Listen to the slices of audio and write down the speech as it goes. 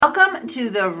to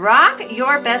the Rock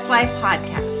Your Best Life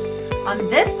podcast. On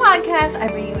this podcast, I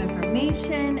bring you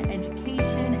information,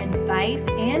 education, advice,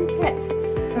 and tips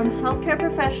from healthcare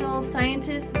professionals,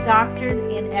 scientists, doctors,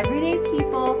 and everyday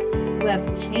people who have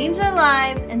changed their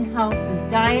lives and health through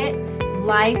diet,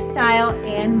 lifestyle,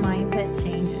 and mindset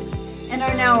changes, and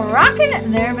are now rocking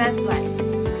their best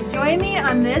lives. Join me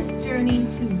on this journey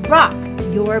to rock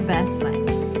your best life.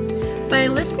 By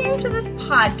listening to this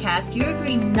podcast, you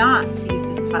agree not to use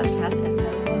this podcast as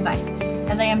medical advice,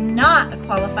 as I am not a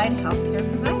qualified healthcare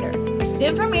provider. The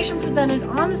information presented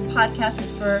on this podcast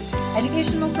is for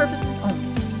educational purposes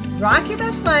only. Rock Your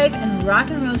Best Life and Rock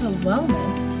and Rosa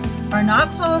Wellness are not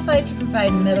qualified to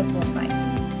provide medical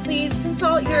advice. Please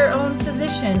consult your own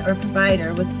physician or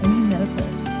provider with any medical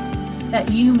issues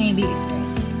that you may be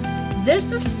experiencing. This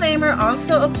disclaimer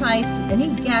also applies to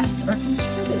any guests or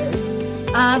contributors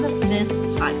of this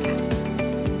podcast.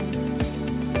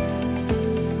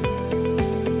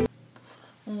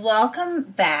 Welcome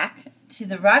back to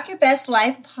the Rock Your Best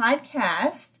Life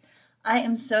podcast. I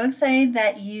am so excited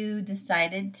that you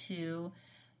decided to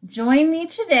join me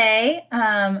today.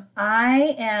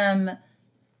 I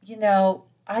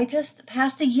just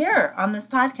passed a year on this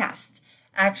podcast.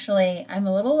 Actually, I'm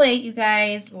a little late, you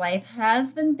guys. Life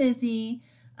has been busy,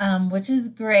 which is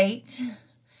great.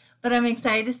 But I'm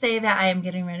excited to say that I am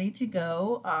getting ready to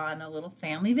go on a little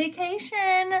family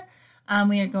vacation.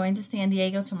 We are going to San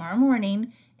Diego tomorrow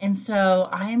morning. And so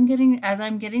I'm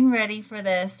getting ready for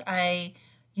this. I'm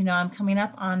coming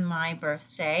up on my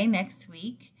birthday next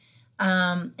week.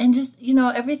 And just,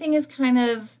 everything is kind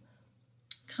of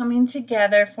coming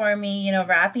together for me,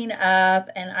 wrapping up.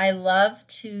 And I love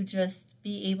to just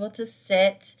be able to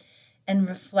sit and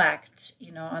reflect,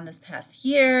 on this past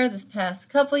year, this past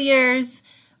couple years.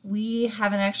 We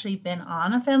haven't actually been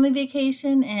on a family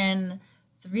vacation in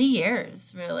 3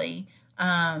 years, really.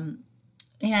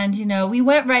 We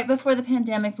went right before the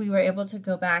pandemic. We were able to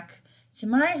go back to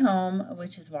my home,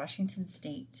 which is Washington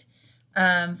State,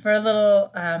 for a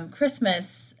little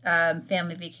Christmas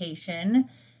family vacation.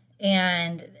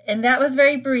 And that was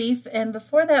very brief. And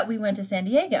before that, we went to San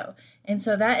Diego. And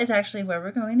so that is actually where we're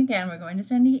going again. We're going to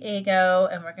San Diego,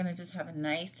 and we're going to just have a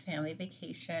nice family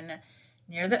vacation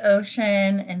near the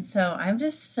ocean. And so I'm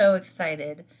just so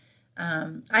excited.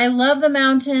 I love the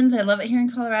mountains. I love it here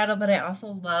in Colorado, but I also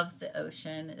love the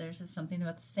ocean. There's just something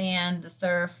about the sand, the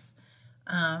surf,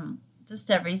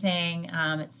 just everything.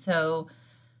 It's so,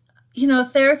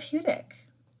 therapeutic.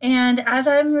 And as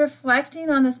I'm reflecting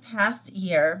on this past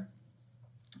year,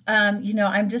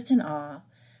 I'm just in awe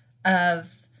of,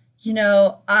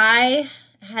 I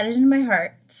had it in my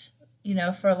heart,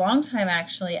 for a long time,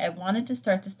 actually. I wanted to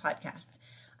start this podcast.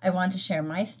 I wanted to share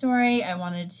my story. I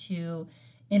wanted to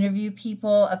interview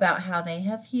people about how they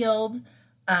have healed,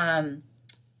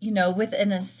 with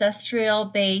an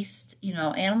ancestral-based,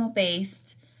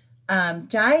 animal-based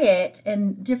diet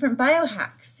and different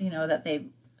biohacks,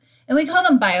 and we call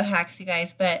them biohacks, you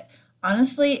guys, but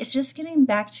honestly, it's just getting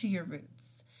back to your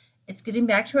roots. It's getting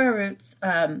back to our roots.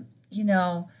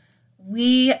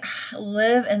 We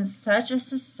live in such a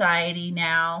society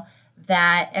now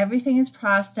that everything is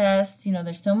processed.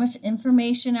 There's so much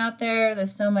information out there.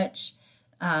 There's so much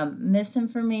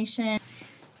misinformation.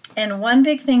 And one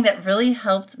big thing that really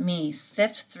helped me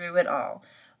sift through it all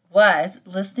was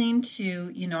listening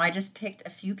to, I just picked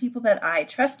a few people that I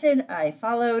trusted, I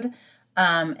followed,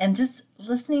 and just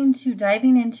listening to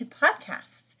diving into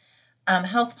podcasts,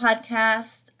 health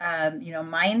podcasts,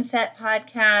 mindset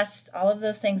podcasts. All of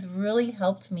those things really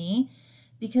helped me.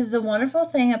 Because the wonderful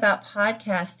thing about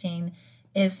podcasting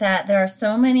is that there are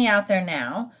so many out there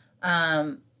now.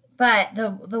 But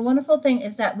the wonderful thing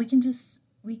is that we can just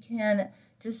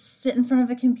sit in front of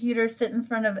a computer, sit in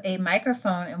front of a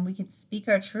microphone, and we can speak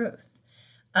our truth.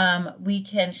 We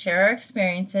can share our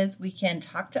experiences. We can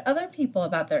talk to other people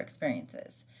about their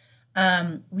experiences.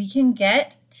 We can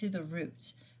get to the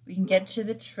root. We can get to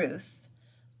the truth.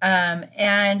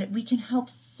 And we can help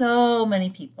so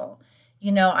many people.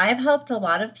 I've helped a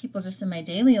lot of people just in my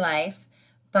daily life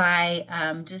by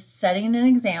just setting an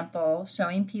example,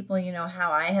 showing people,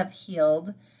 how I have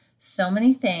healed so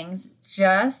many things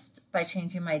just by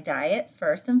changing my diet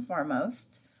first and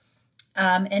foremost,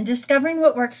 and discovering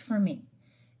what works for me.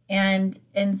 And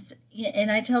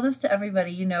I tell this to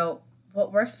everybody,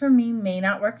 what works for me may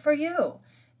not work for you,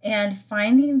 and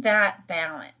finding that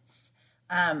balance.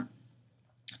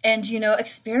 And,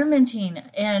 experimenting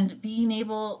and being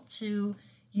able to,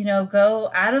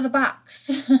 go out of the box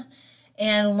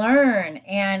and learn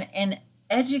and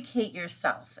educate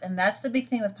yourself. And that's the big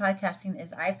thing with podcasting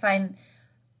is I find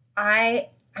I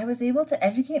was able to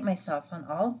educate myself on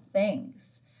all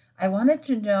things. I wanted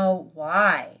to know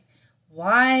why.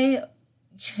 Why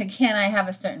can't I have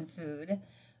a certain food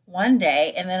one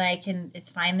day and then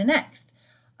it's fine the next?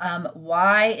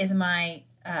 Why is my,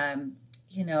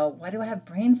 why do I have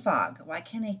brain fog? Why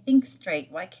can't I think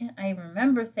straight? Why can't I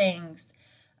remember things?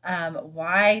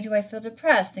 Why do I feel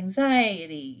depressed,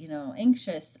 anxiety,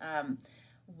 anxious?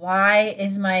 Why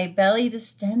is my belly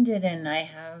distended and I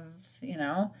have,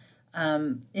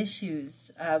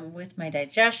 issues with my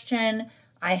digestion?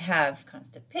 I have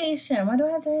constipation. Why do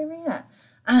I have diarrhea?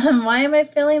 Why am I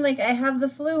feeling like I have the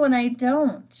flu when I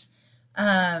don't?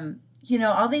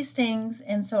 All these things.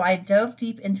 And so I dove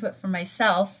deep into it for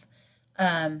myself.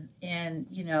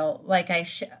 Like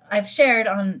I've shared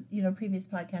on, previous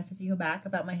podcasts, if you go back,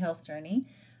 about my health journey,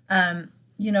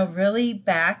 really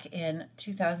back in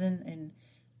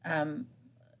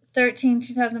 2013,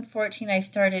 2014, I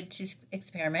started to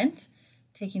experiment,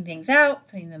 taking things out,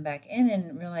 putting them back in,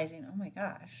 and realizing, oh my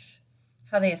gosh,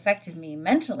 how they affected me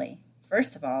mentally.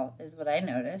 First of all, is what I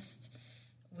noticed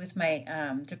with my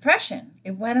depression.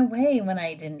 It went away when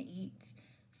I didn't eat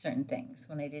certain things.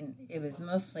 It was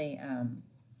mostly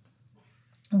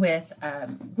with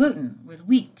gluten, with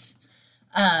wheat.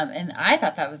 And I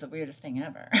thought that was the weirdest thing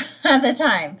ever at the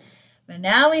time. But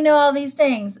now we know all these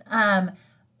things.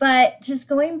 But just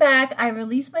going back, I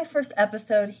released my first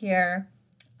episode here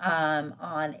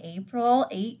on April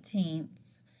 18th.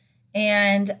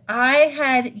 And I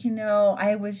had,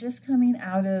 I was just coming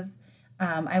out of,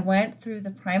 I went through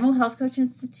the Primal Health Coach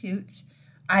Institute.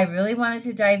 I really wanted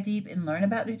to dive deep and learn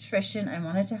about nutrition. I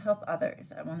wanted to help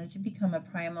others. I wanted to become a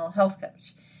primal health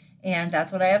coach. And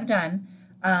that's what I have done.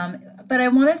 But I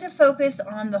wanted to focus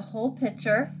on the whole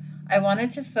picture. I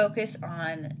wanted to focus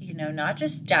on, not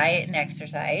just diet and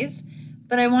exercise,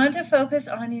 but I wanted to focus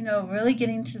on, really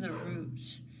getting to the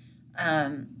root.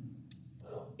 And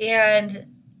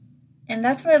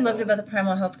that's what I loved about the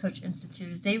Primal Health Coach Institute,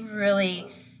 is they really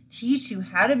teach you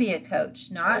how to be a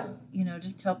coach, not,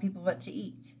 just tell people what to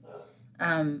eat.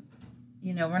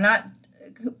 We're not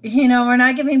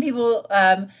giving people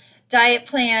diet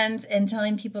plans and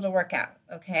telling people to work out,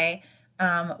 okay?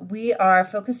 We are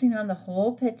focusing on the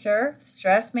whole picture: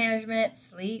 stress management,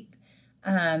 sleep,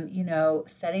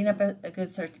 setting up a good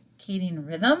circadian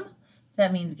rhythm.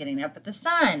 That means getting up at the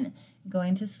sun,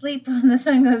 going to sleep when the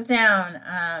sun goes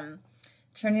down,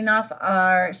 turning off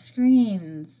our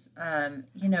screens,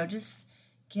 just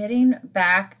getting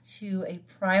back to a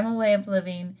primal way of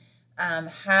living,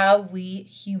 how we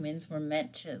humans were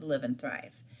meant to live and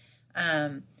thrive.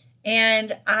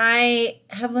 And I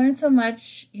have learned so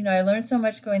much, I learned so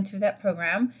much going through that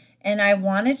program, and I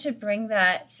wanted to bring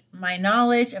my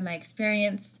knowledge and my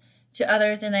experience to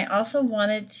others. And I also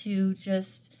wanted to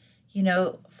just,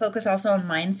 focus also on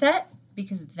mindset,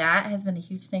 because that has been a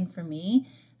huge thing for me.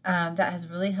 That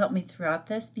has really helped me throughout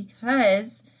this,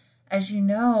 because as you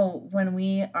know, when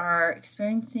we are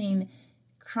experiencing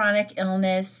chronic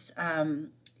illness,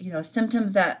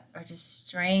 symptoms that are just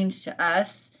strange to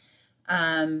us,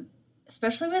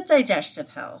 especially with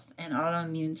digestive health and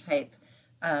autoimmune type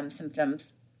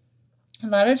symptoms, a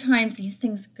lot of times these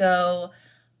things go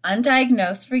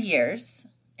undiagnosed for years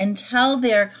until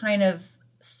they're kind of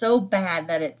so bad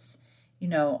that it's,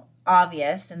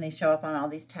 obvious, and they show up on all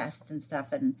these tests and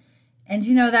stuff. And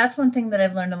that's one thing that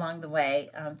I've learned along the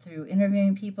way, through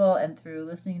interviewing people and through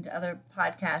listening to other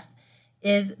podcasts,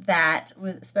 is that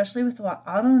especially with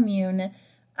autoimmune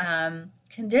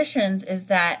conditions, is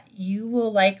that you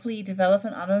will likely develop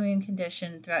an autoimmune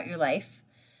condition throughout your life.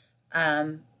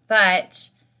 But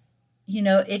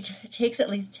it takes at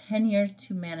least 10 years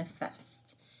to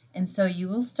manifest. And so you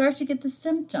will start to get the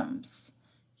symptoms,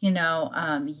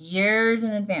 years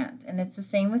in advance. And it's the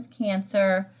same with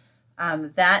cancer.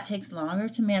 That takes longer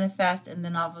to manifest. And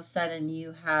then all of a sudden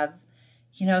you have,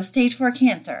 stage 4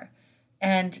 cancer.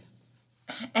 And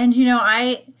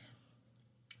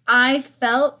I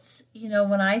felt,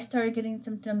 when I started getting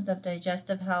symptoms of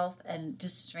digestive health and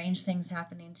just strange things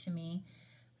happening to me,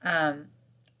 I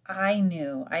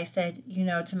said,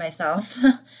 to myself,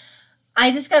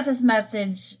 I just got this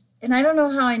message, and I don't know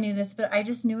how I knew this, but I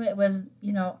just knew it was,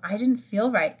 I didn't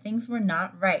feel right. Things were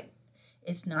not right.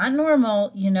 It's not normal,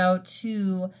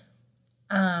 to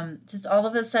just all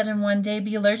of a sudden one day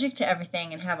be allergic to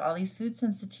everything and have all these food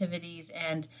sensitivities,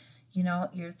 and,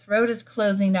 your throat is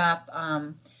closing up.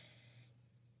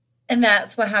 And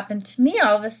that's what happened to me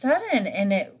all of a sudden.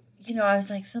 And it, I was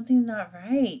like, something's not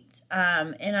right.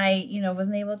 And I,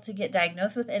 wasn't able to get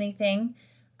diagnosed with anything.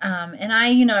 And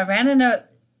I ran out of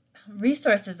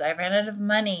resources. I ran out of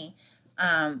money.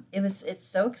 It's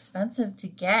so expensive to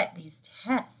get these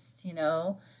tests,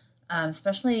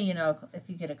 especially, if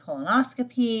you get a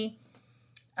colonoscopy,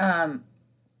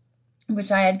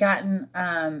 which I had gotten.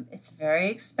 It's very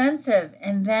expensive.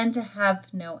 And then to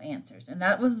have no answers. And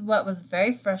that was what was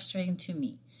very frustrating to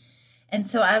me. And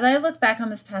so as I look back on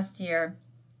this past year,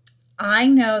 I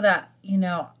know that,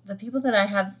 the people that I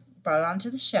have brought onto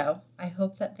the show, I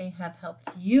hope that they have helped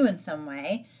you in some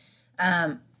way.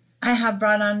 I have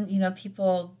brought on,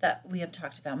 people that we have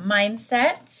talked about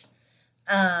mindset,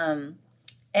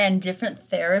 and different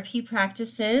therapy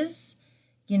practices,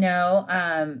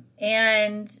 and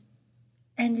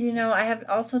I have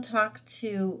also talked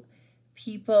to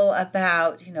people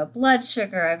about, blood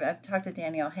sugar. I've talked to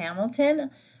Danielle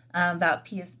Hamilton about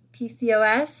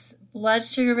PCOS, blood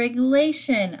sugar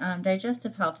regulation,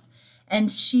 digestive health. And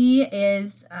she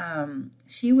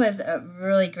was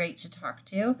really great to talk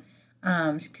to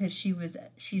because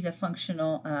she's a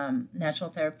functional natural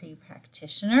therapy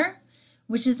practitioner,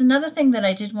 which is another thing that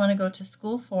I did want to go to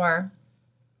school for.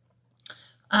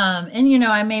 And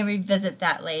I may revisit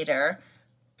that later.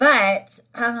 But,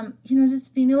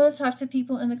 just being able to talk to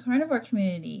people in the carnivore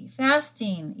community,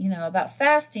 fasting, about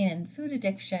fasting and food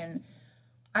addiction.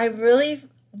 I really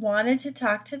wanted to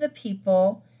talk to the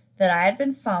people that I had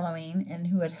been following and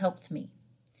who had helped me.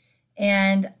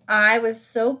 And I was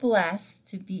so blessed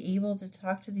to be able to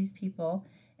talk to these people.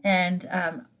 And,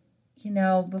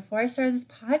 before I started this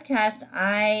podcast,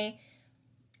 I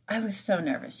was so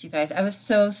nervous, you guys. I was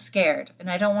so scared.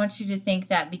 And I don't want you to think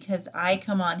that because I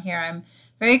come on here, I'm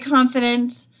very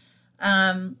confident.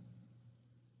 I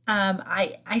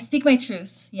speak my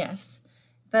truth, yes.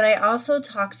 But I also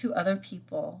talk to other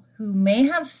people who may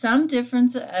have some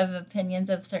difference of opinions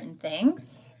of certain things.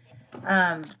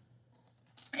 And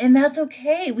that's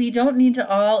okay. We don't need to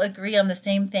all agree on the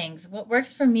same things. What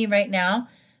works for me right now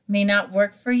may not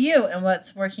work for you. And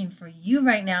what's working for you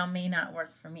right now may not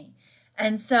work for me.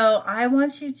 And so I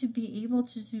want you to be able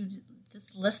to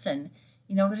just listen.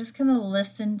 Just kind of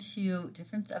listen to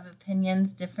difference of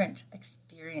opinions, different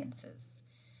experiences.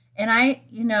 And I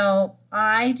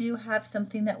do have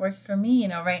something that works for me.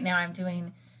 Right now I'm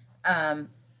doing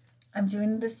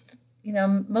this,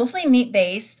 mostly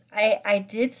meat-based. I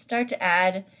did start to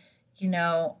add,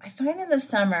 I find in the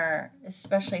summer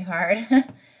especially hard.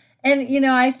 And,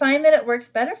 I find that it works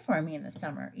better for me in the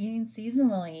summer. Eating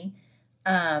seasonally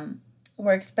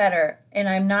works better. And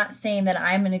I'm not saying that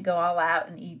I'm going to go all out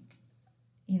and eat.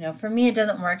 For me, it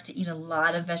doesn't work to eat a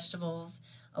lot of vegetables,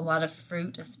 a lot of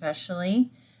fruit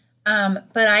especially. But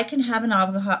I can have an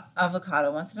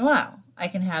avocado once in a while. I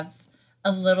can have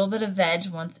a little bit of veg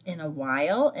once in a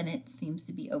while, and it seems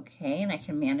to be okay, and I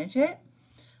can manage it.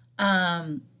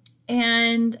 And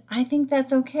I think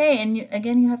that's okay. And you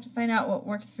have to find out what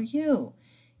works for you.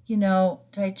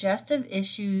 Digestive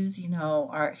issues,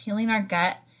 are healing our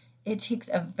gut. It takes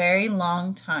a very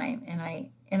long time, and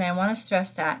I want to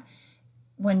stress that.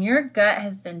 When your gut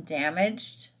has been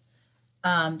damaged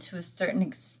to a certain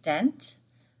extent,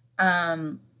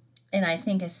 and I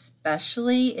think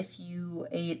especially if you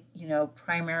ate,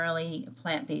 primarily a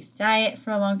plant-based diet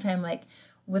for a long time, like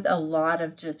with a lot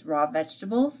of just raw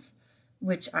vegetables,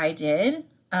 which I did.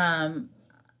 And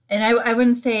I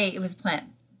wouldn't say it was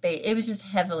plant-based. It was just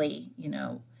heavily,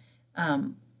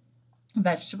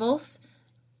 vegetables.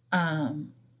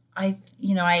 I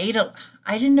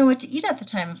didn't know what to eat at the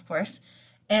time, of course.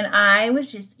 And I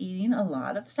was just eating a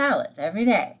lot of salads every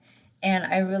day. And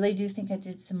I really do think I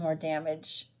did some more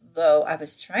damage, though I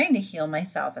was trying to heal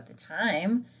myself at the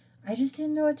time. I just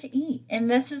didn't know what to eat.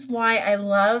 And this is why I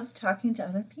love talking to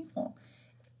other people.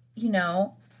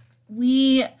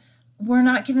 We were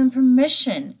not given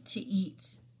permission to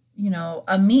eat,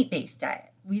 a meat-based diet.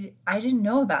 I didn't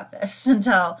know about this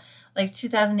until like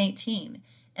 2018.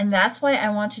 And that's why I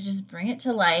want to just bring it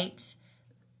to light,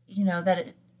 that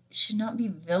it should not be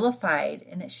vilified,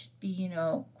 and it should be,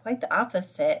 quite the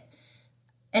opposite.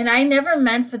 And I never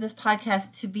meant for this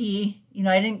podcast to be,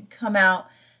 I didn't come out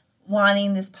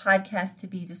wanting this podcast to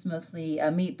be just mostly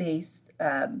a meat-based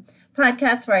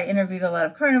podcast where I interviewed a lot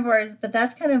of carnivores, but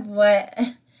that's kind of what,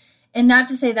 and not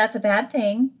to say that's a bad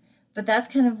thing, but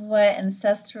that's kind of what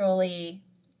ancestrally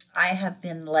I have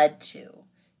been led to,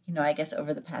 I guess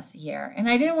over the past year. And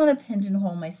I didn't want to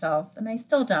pigeonhole myself, and I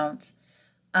still don't.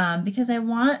 Because I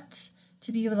want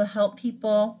to be able to help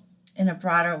people in a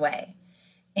broader way.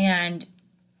 And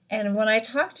when I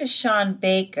talked to Shawn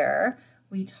Baker,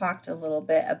 we talked a little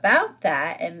bit about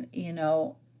that and,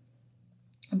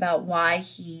 about why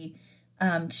he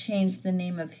changed the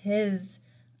name of his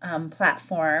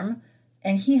platform.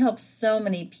 And he helps so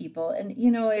many people. And,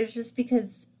 it was just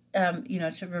because,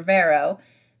 to Rivero,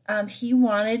 he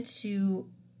wanted to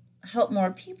help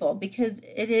more people, because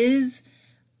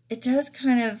it does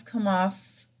kind of come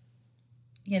off,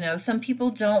 some people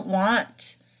don't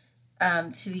want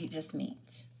to eat just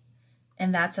meat,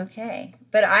 and that's okay.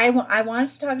 But I wanted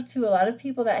to talk to a lot of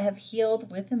people that have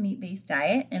healed with a meat-based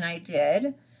diet, and I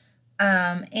did.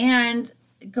 And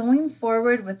going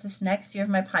forward with this next year of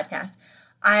my podcast,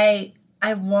 I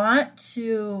want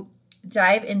to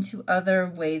dive into other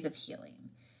ways of healing.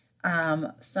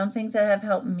 Some things that have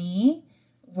helped me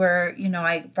were,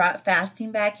 I brought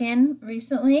fasting back in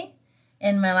recently.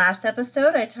 In my last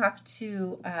episode, I talked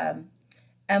to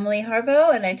Emily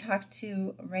Harvo, and I talked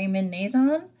to Raymond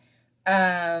Nazon.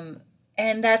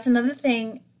 And that's another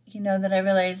thing, that I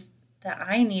realized that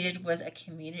I needed was a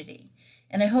community.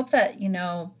 And I hope that,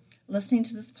 listening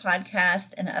to this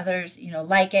podcast and others,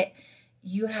 like it,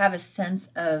 you have a sense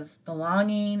of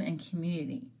belonging and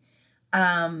community.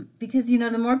 Because,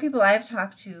 the more people I've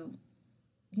talked to,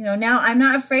 now I'm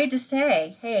not afraid to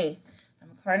say, hey,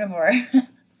 I'm a carnivore.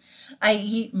 I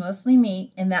eat mostly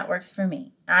meat, and that works for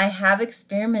me. I have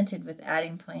experimented with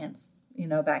adding plants,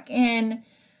 back in,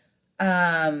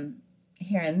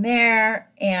 here and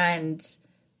there, and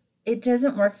it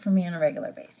doesn't work for me on a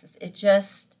regular basis. It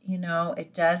just,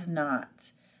 it does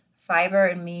not. Fiber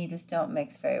and me just don't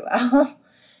mix very well.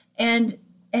 and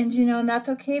that's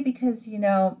okay, because,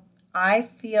 I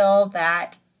feel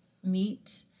that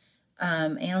meat,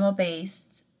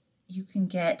 animal-based, you can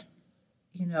get,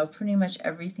 pretty much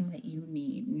everything that you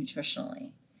need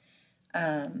nutritionally.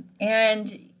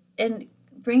 And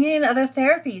bringing in other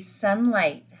therapies,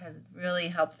 sunlight has really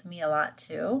helped me a lot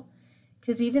too.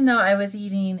 Because even though I was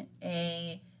eating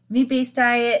a meat-based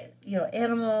diet,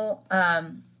 animal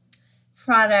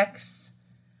products,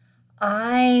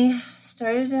 I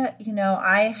started to,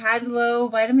 I had low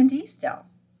vitamin D still.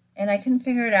 And I couldn't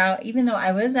figure it out, even though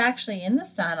I was actually in the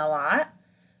sun a lot.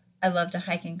 I love to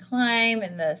hike and climb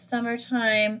in the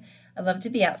summertime. I love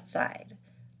to be outside.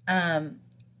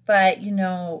 But,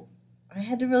 I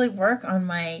had to really work on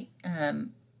my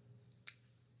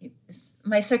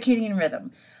my circadian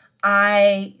rhythm.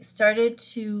 I started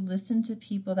to listen to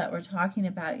people that were talking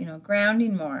about,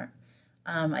 grounding more.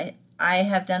 I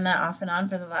have done that off and on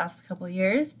for the last couple of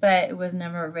years, but it was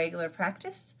never a regular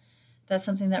practice. That's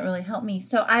something that really helped me.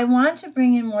 So I want to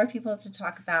bring in more people to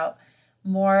talk about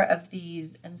more of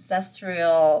these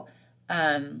ancestral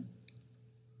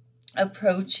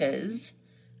approaches.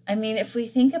 I mean, if we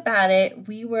think about it,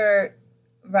 we were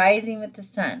rising with the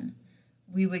sun.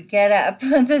 We would get up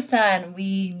with the sun.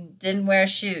 We didn't wear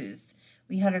shoes.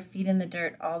 We had our feet in the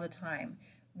dirt all the time.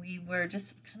 We were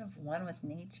just kind of one with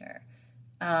nature.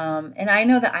 And I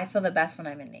know that I feel the best when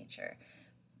I'm in nature.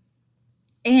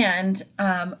 And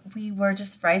we were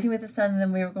just rising with the sun, and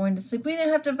then we were going to sleep. We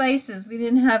didn't have devices. We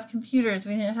didn't have computers.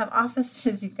 We didn't have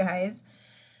offices, you guys.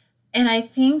 And I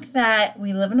think that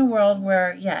we live in a world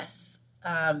where, yes,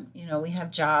 we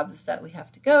have jobs that we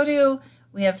have to go to.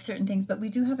 We have certain things, but we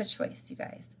do have a choice, you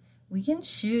guys. We can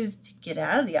choose to get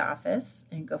out of the office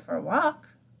and go for a walk,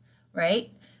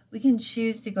 right? We can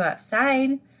choose to go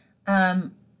outside.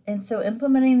 And so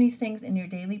implementing these things in your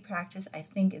daily practice, I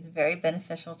think, is very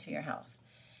beneficial to your health.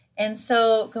 And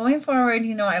so going forward,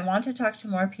 I want to talk to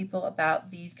more people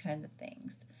about these kinds of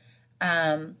things.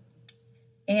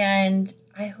 And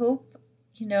I hope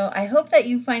that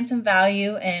you find some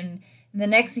value in the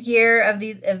next year of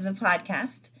the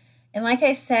podcast. And like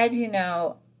I said,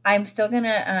 I'm still going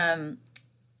to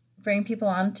bring people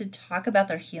on to talk about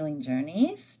their healing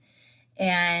journeys.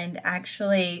 And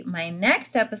actually, my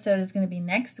next episode is going to be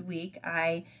next week.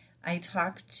 I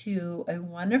talked to a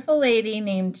wonderful lady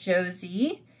named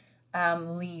Josie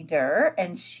Leader,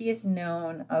 and she is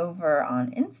known over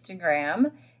on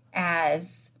Instagram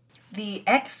as the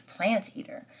ex-plant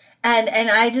eater. And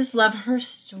I just love her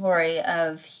story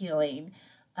of healing.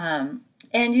 And,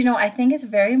 I think it's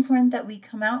very important that we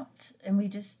come out and we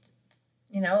just,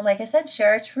 like I said,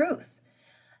 share a truth.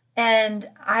 And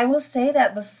I will say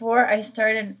that before I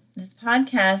started this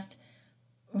podcast,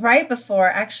 right before,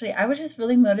 actually, I was just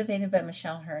really motivated by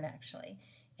Michelle Hearn, actually.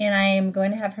 And I am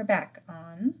going to have her back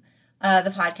on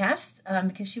the podcast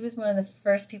because she was one of the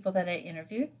first people that I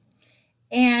interviewed.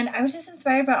 And I was just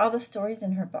inspired by all the stories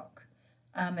in her book.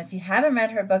 If you haven't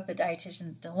read her book, The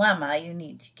Dietitian's Dilemma, you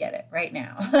need to get it right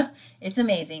now. It's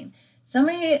amazing. So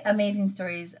many amazing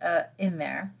stories in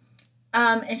there.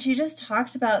 And she just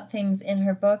talked about things in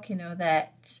her book,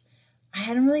 that I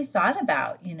hadn't really thought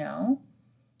about,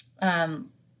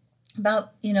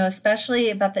 about, especially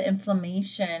about the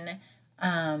inflammation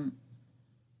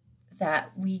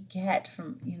that we get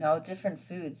from, different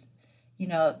foods.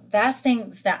 That's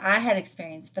things that I had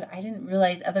experienced, but I didn't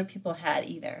realize other people had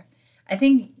either. I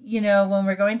think, when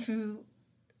we're going through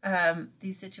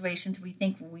these situations, we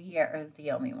think we are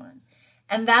the only one.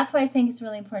 And that's why I think it's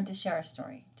really important to share our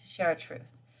story, to share our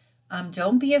truth.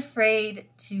 Don't be afraid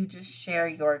to just share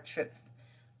your truth.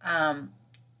 And,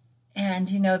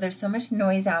 there's so much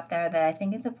noise out there that I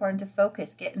think it's important to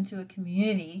focus, get into a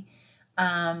community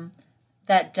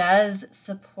that does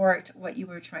support what you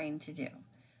were trying to do.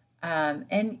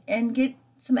 And get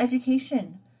some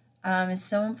education. It's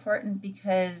so important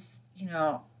because,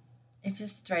 it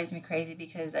just drives me crazy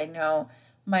because I know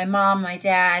my mom, my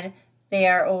dad, they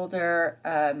are older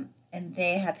and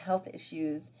they have health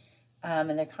issues and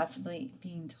they're constantly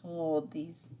being told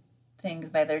these things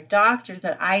by their doctors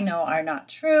that I know are not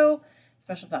true,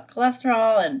 especially about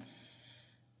cholesterol and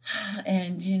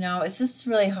it's just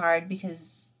really hard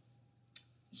because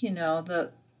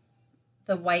the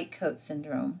white coat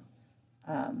syndrome,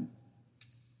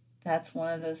 that's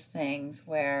one of those things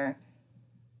where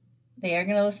they are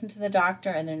going to listen to the doctor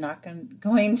and they're not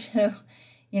going to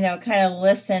kind of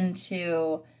listen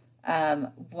to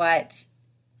what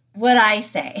I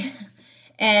say.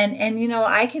 And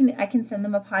I can send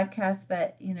them a podcast,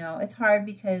 but it's hard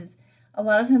because a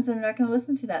lot of times they're not going to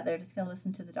listen to that. They're just going to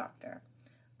listen to the doctor.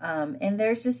 And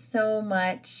there's just so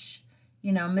much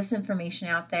misinformation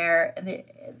out there.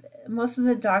 Most of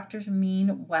the doctors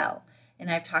mean well, and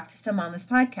I've talked to some on this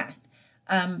podcast,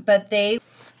 but they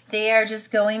are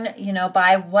just going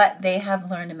by what they have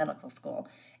learned in medical school,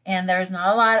 and there's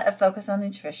not a lot of focus on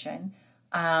nutrition.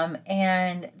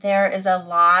 And there is a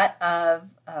lot of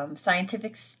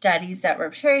scientific studies that were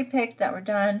cherry-picked that were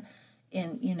done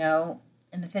in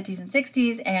the 50s and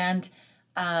 60s, and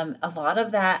a lot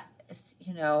of that is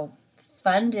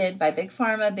funded by big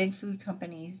pharma, big food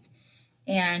companies.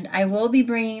 And I will be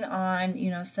bringing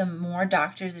on some more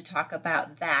doctors to talk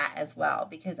about that as well,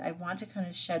 because I want to kind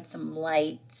of shed some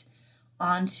light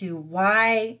onto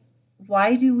why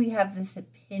do we have this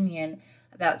opinion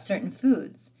about certain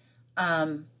foods.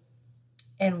 And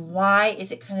why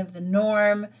is it kind of the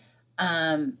norm,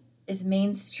 is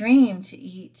mainstream to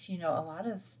eat, a lot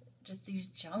of just these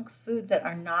junk foods that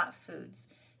are not foods,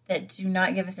 that do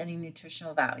not give us any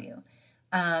nutritional value.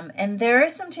 And there are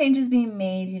some changes being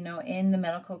made, in the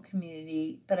medical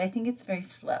community, but I think it's very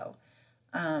slow.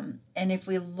 And if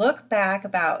we look back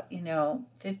about,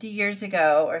 50 years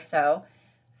ago or so,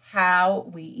 how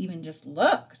we even just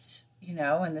looked, in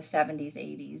the 70s,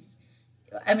 80s,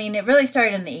 I mean, it really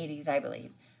started in the 80s, I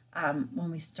believe,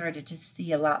 when we started to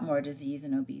see a lot more disease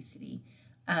and obesity,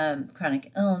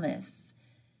 chronic illness.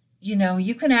 You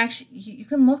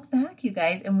can look back, you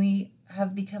guys, and we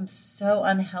have become so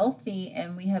unhealthy,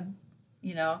 and we have,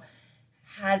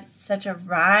 had such a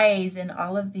rise in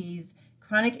all of these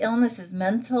chronic illnesses,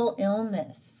 mental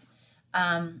illness.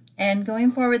 And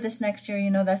going forward this next year,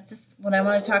 that's just what I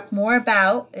want to talk more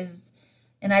about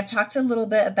and I've talked a little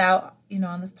bit about,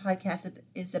 on this podcast,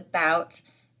 is about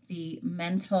the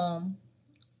mental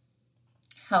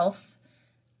health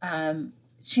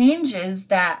changes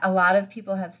that a lot of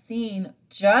people have seen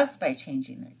just by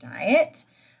changing their diet.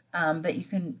 But you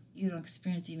can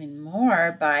experience even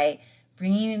more by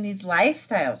bringing in these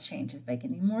lifestyle changes, by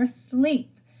getting more sleep,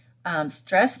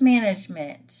 stress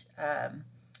management.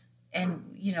 And,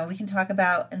 we can talk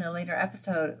about in a later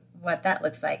episode what that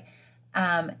looks like.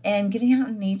 And getting out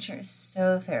in nature is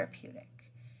so therapeutic.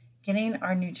 Getting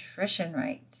our nutrition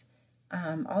right.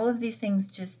 All of these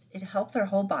things it helps our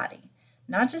whole body.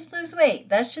 Not just lose weight.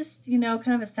 That's just, kind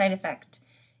of a side effect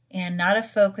and not a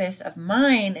focus of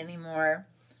mine anymore.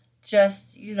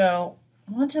 Just,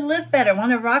 want to live better,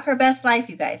 want to rock our best life,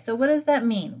 you guys. So what does that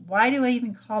mean? Why do I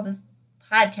even call this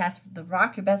podcast the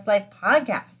Rock Your Best Life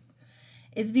podcast?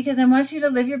 It's because I want you to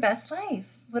live your best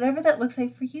life, whatever that looks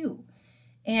like for you.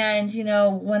 And,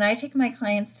 when I take my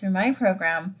clients through my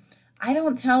program, I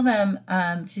don't tell them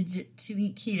to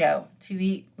eat keto, to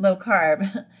eat low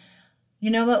carb. You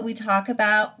know what we talk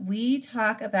about? We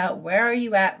talk about where are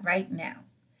you at right now?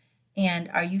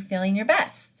 And are you feeling your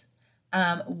best?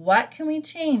 What can we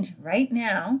change right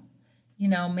now?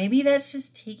 Maybe that's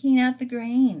just taking out the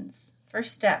grains.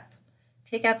 First step,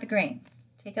 take out the grains.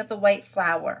 Take out the white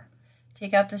flour.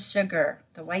 Take out the sugar,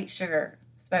 the white sugar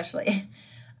especially.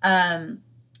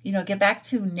 Get back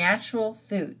to natural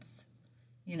foods,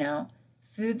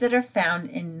 foods that are found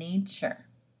in nature.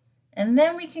 And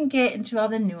then we can get into all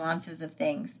the nuances of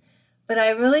things. But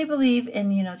I really believe in,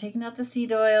 taking out the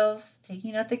seed oils,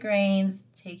 taking out the grains,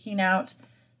 taking out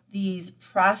these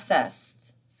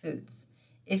processed foods.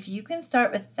 If you can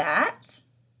start with that,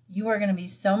 you are going to be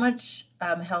so much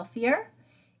healthier.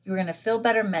 You're going to feel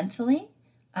better mentally.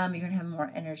 You're going to have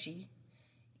more energy.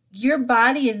 your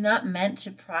body is not meant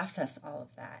to process all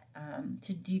of that,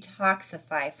 to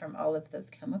detoxify from all of those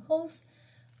chemicals.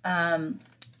 And,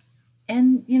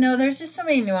 there's just so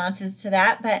many nuances to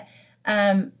that, but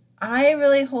I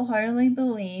really wholeheartedly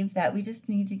believe that we just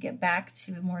need to get back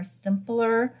to a more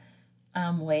simpler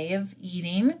way of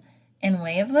eating and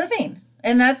way of living.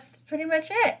 And that's pretty much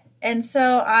it. And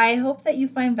so I hope that you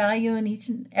find value in each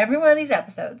and every one of these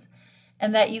episodes,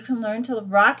 and that you can learn to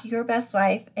rock your best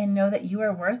life and know that you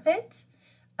are worth it.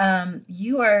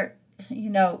 You are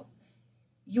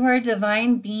a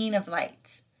divine being of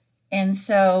light. And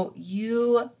so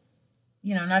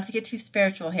not to get too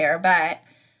spiritual here, but,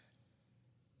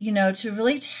 to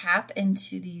really tap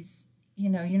into these,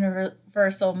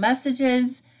 universal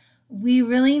messages, we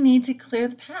really need to clear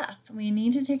the path. We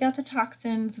need to take out the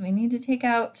toxins. We need to take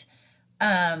out,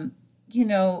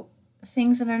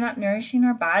 things that are not nourishing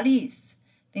our bodies,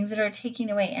 things that are taking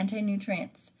away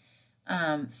anti-nutrients.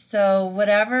 So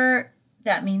whatever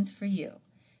that means for you.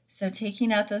 So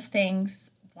taking out those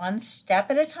things one step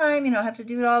at a time. You don't have to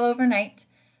do it all overnight.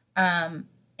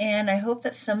 And I hope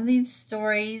that some of these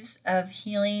stories of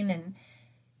healing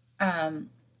and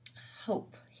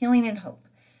hope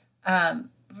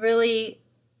really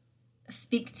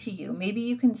speak to you. Maybe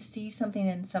you can see something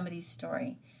in somebody's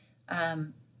story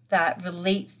that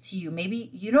relates to you. Maybe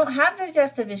you don't have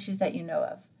digestive issues that you know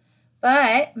of,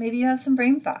 but maybe you have some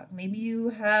brain fog. Maybe you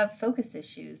have focus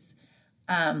issues.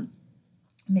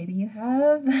 Maybe you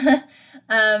have,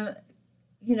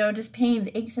 just pains,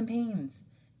 aches and pains.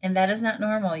 And that is not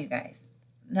normal, you guys.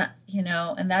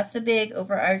 And that's the big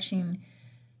overarching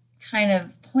kind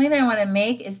of point I want to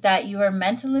make, is that you are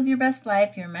meant to live your best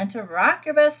life. You're meant to rock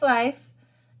your best life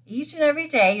each and every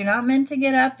day. You're not meant to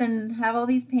get up and have all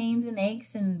these pains and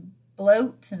aches and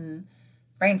bloat and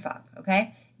brain fog,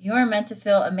 okay? You are meant to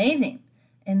feel amazing.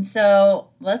 And so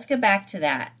let's get back to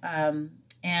that.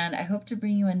 And I hope to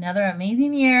bring you another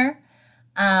amazing year.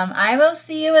 I will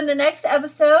see you in the next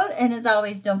episode. And as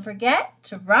always, don't forget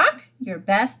to rock your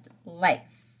best life.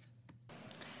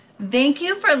 Thank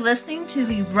you for listening to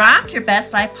the Rock Your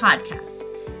Best Life podcast.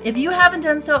 If you haven't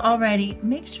done so already,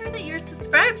 make sure that you're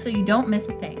subscribed so you don't miss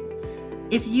a thing.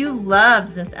 If you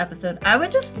loved this episode, I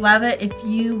would just love it if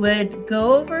you would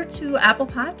go over to Apple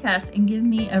Podcasts and give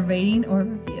me a rating or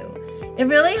review. It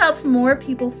really helps more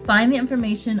people find the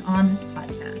information on this podcast.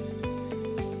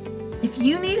 If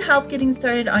you need help getting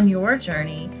started on your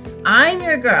journey, I'm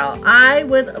your girl. I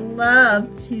would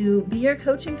love to be your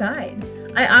coach and guide.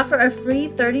 I offer a free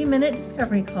 30-minute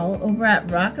discovery call over at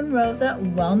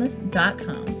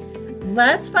rockandrosawellness.com.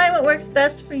 Let's find what works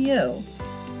best for you.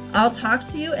 I'll talk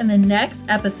to you in the next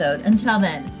episode. Until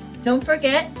then, don't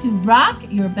forget to rock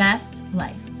your best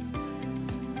life.